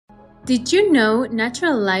Did you know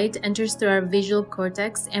natural light enters through our visual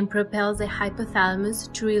cortex and propels the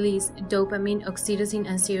hypothalamus to release dopamine, oxytocin,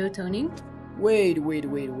 and serotonin? Wait.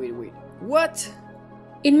 What?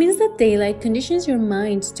 It means that daylight conditions your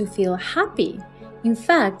mind to feel happy. In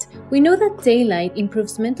fact, we know that daylight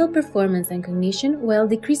improves mental performance and cognition while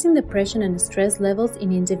decreasing depression and stress levels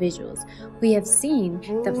in individuals. We have seen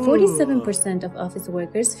that 47% of office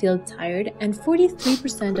workers feel tired and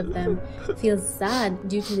 43% of them feel sad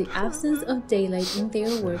due to the absence of daylight in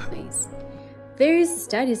their workplace. Various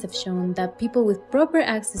studies have shown that people with proper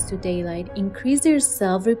access to daylight increase their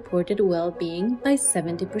self-reported well-being by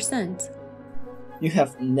 70%. You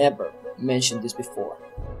have never mentioned this before.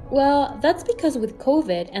 Well, that's because with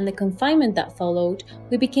COVID and the confinement that followed,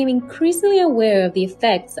 we became increasingly aware of the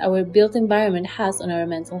effects our built environment has on our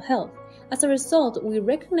mental health. As a result, we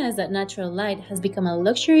recognize that natural light has become a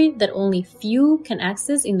luxury that only few can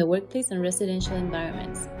access in the workplace and residential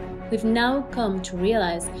environments. We've now come to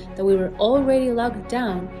realize that we were already locked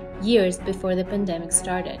down years before the pandemic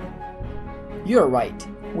started. You're right.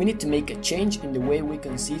 We need to make a change in the way we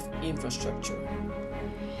conceive infrastructure.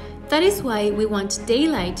 That is why we want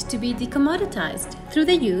daylight to be decommoditized through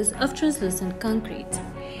the use of translucent concrete.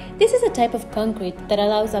 This is a type of concrete that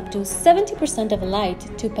allows up to 70% of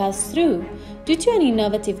light to pass through due to an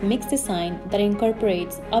innovative mix design that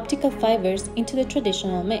incorporates optical fibers into the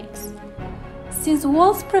traditional mix. Since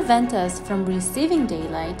walls prevent us from receiving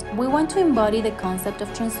daylight, we want to embody the concept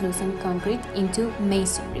of translucent concrete into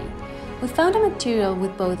masonry. We found a material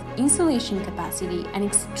with both insulation capacity and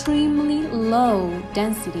extremely low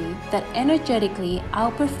density that energetically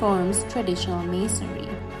outperforms traditional masonry.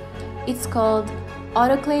 It's called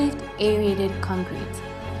Autoclaved Aerated Concrete.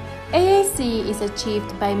 AAC is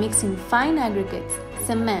achieved by mixing fine aggregates,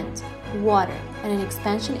 cement, water, and an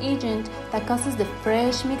expansion agent that causes the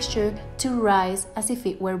fresh mixture to rise as if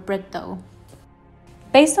it were bread dough.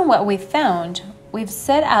 Based on what we've found, we've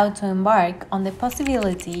set out to embark on the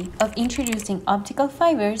possibility of introducing optical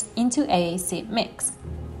fibers into AAC mix.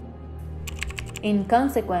 In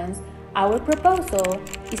consequence, our proposal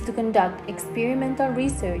is to conduct experimental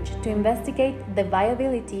research to investigate the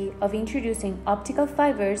viability of introducing optical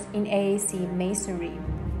fibers in AAC masonry.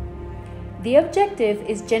 The objective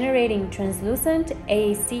is generating translucent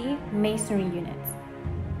AAC masonry units.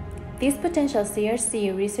 This potential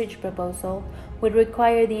CRC research proposal would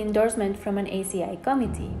require the endorsement from an ACI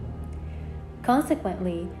committee.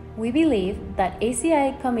 Consequently, we believe that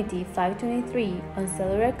ACI Committee 523 on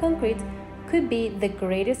cellular concrete could be the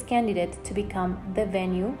greatest candidate to become the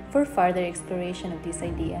venue for further exploration of this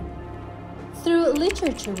idea. Through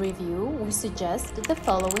literature review, we suggest the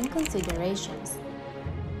following considerations.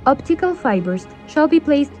 Optical fibers shall be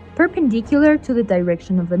placed perpendicular to the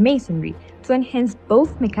direction of the masonry to enhance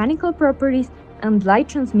both mechanical properties and light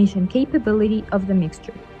transmission capability of the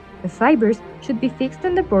mixture. The fibers should be fixed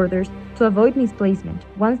on the borders to avoid misplacement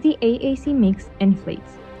once the AAC mix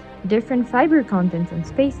inflates. Different fiber contents and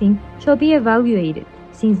spacing shall be evaluated,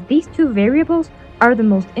 since these two variables are the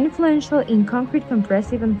most influential in concrete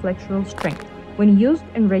compressive and flexural strength when used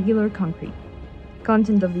in regular concrete.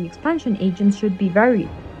 Content of the expansion agents should be varied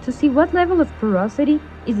to see what level of porosity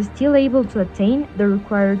is still able to attain the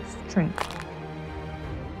required strength.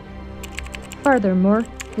 Furthermore,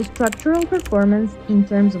 the structural performance in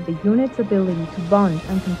terms of the unit's ability to bond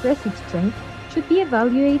and compressive strength should be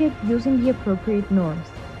evaluated using the appropriate norms.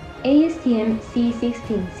 ASTM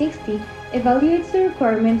C1660 evaluates the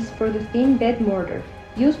requirements for the thin bed mortar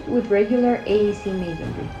used with regular AAC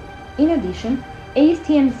masonry. In addition,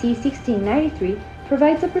 ASTM C1693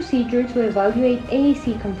 provides a procedure to evaluate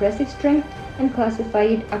AAC compressive strength and classify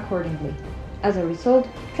it accordingly. As a result,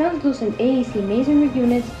 translucent AAC masonry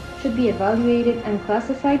units should be evaluated and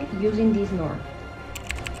classified using this norm.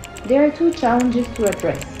 There are two challenges to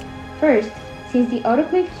address. First, since the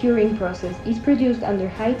autoclave curing process is produced under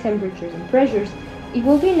high temperatures and pressures, it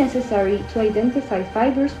will be necessary to identify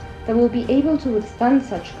fibers that will be able to withstand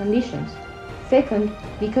such conditions. Second,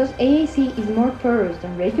 because AAC is more porous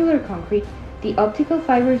than regular concrete, the optical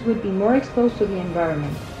fibers would be more exposed to the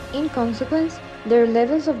environment. In consequence, their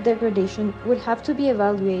levels of degradation would have to be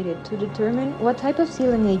evaluated to determine what type of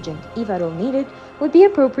sealing agent, if at all needed, would be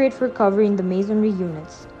appropriate for covering the masonry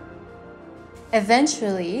units.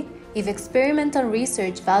 Eventually, if experimental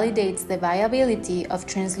research validates the viability of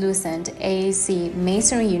translucent AAC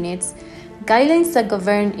masonry units, guidelines that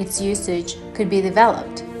govern its usage could be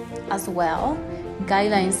developed. As well,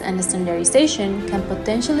 guidelines and standardization can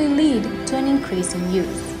potentially lead to an increase in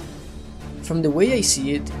use. From the way I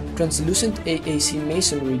see it, translucent AAC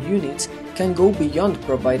masonry units can go beyond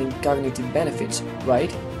providing cognitive benefits,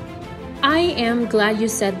 right? I am glad you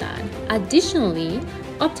said that. Additionally,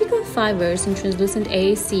 optical fibers in translucent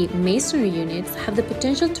AAC masonry units have the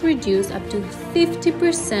potential to reduce up to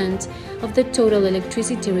 50% of the total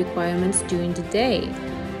electricity requirements during the day.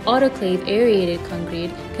 Autoclaved aerated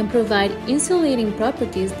concrete can provide insulating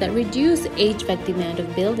properties that reduce HVAC demand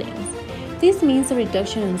of buildings. This means a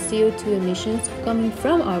reduction in CO2 emissions coming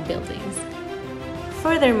from our buildings.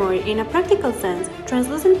 Furthermore, in a practical sense,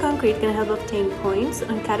 translucent concrete can help obtain points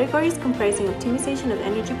on categories comprising optimization of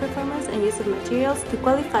energy performance and use of materials to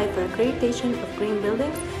qualify for accreditation of green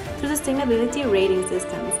buildings through sustainability rating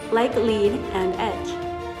systems like LEED and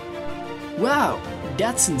EDGE. Wow,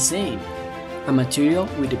 that's insane! A material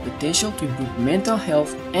with the potential to improve mental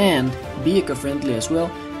health and be eco-friendly as well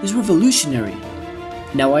is revolutionary.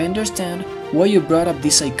 Now I understand why you brought up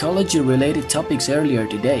these psychology-related topics earlier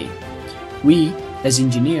today. We, as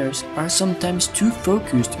engineers, are sometimes too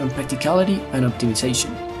focused on practicality and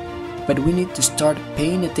optimization, but we need to start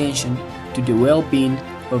paying attention to the well-being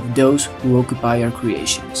of those who occupy our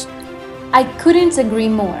creations. I couldn't agree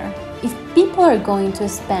more. If people are going to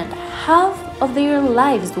spend half of their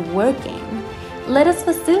lives working, let us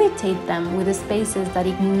facilitate them with the spaces that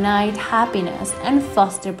ignite happiness and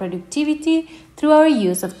foster productivity through our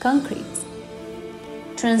use of concrete.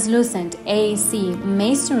 Translucent AAC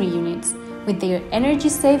masonry units, with their energy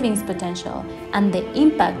savings potential and the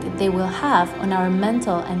impact they will have on our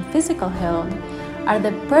mental and physical health, are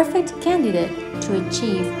the perfect candidate to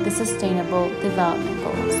achieve the Sustainable Development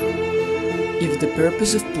Goals. If the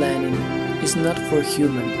purpose of planning is not for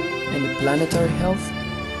human and planetary health,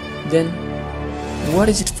 then what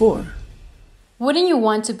is it for? Wouldn't you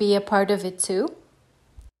want to be a part of it too?